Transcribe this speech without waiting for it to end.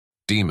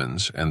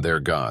Demons and Their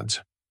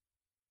Gods.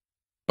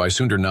 By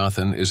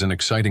Sundar is an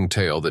exciting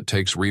tale that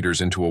takes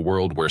readers into a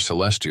world where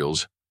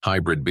celestials,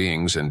 hybrid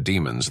beings, and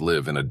demons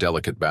live in a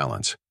delicate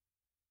balance.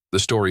 The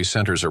story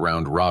centers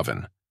around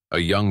Ravan, a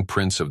young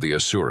prince of the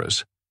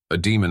Asuras, a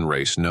demon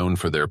race known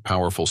for their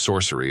powerful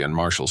sorcery and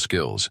martial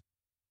skills.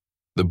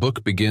 The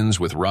book begins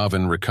with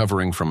Ravan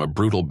recovering from a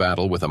brutal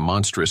battle with a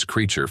monstrous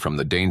creature from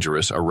the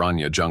dangerous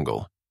Aranya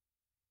jungle.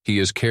 He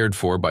is cared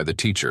for by the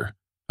teacher,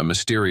 a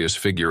mysterious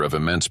figure of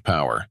immense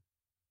power,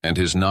 and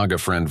his Naga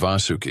friend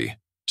Vasuki,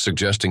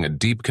 suggesting a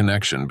deep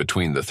connection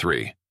between the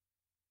three.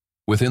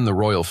 Within the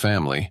royal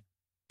family,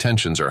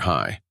 tensions are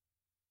high.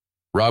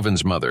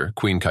 Ravan's mother,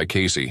 Queen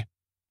Kaikesi,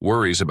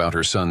 worries about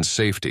her son's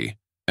safety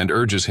and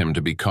urges him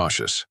to be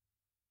cautious.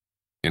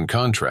 In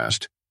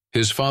contrast,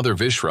 his father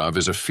Vishrav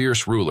is a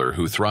fierce ruler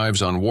who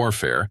thrives on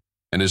warfare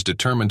and is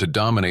determined to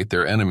dominate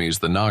their enemies,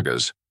 the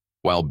Nagas,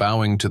 while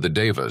bowing to the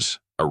Devas,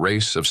 a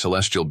race of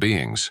celestial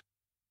beings.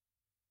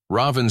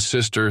 Ravan's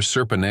sister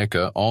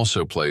Surpaneka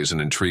also plays an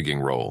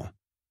intriguing role.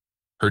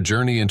 Her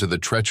journey into the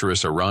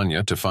treacherous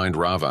Aranya to find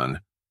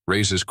Ravan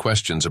raises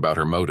questions about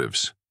her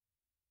motives.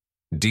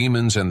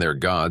 Demons and Their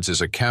Gods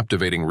is a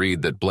captivating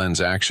read that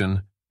blends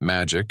action,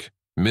 magic,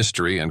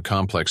 mystery, and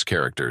complex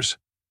characters.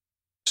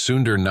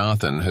 Sundar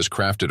has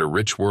crafted a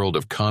rich world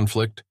of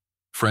conflict,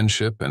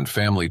 friendship, and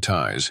family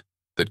ties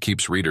that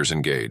keeps readers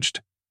engaged.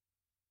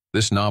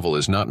 This novel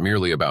is not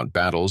merely about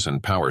battles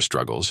and power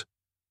struggles,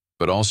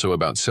 but also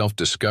about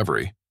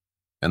self-discovery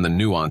and the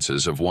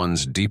nuances of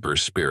one's deeper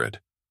spirit.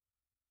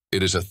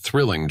 It is a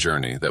thrilling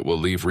journey that will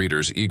leave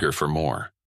readers eager for more.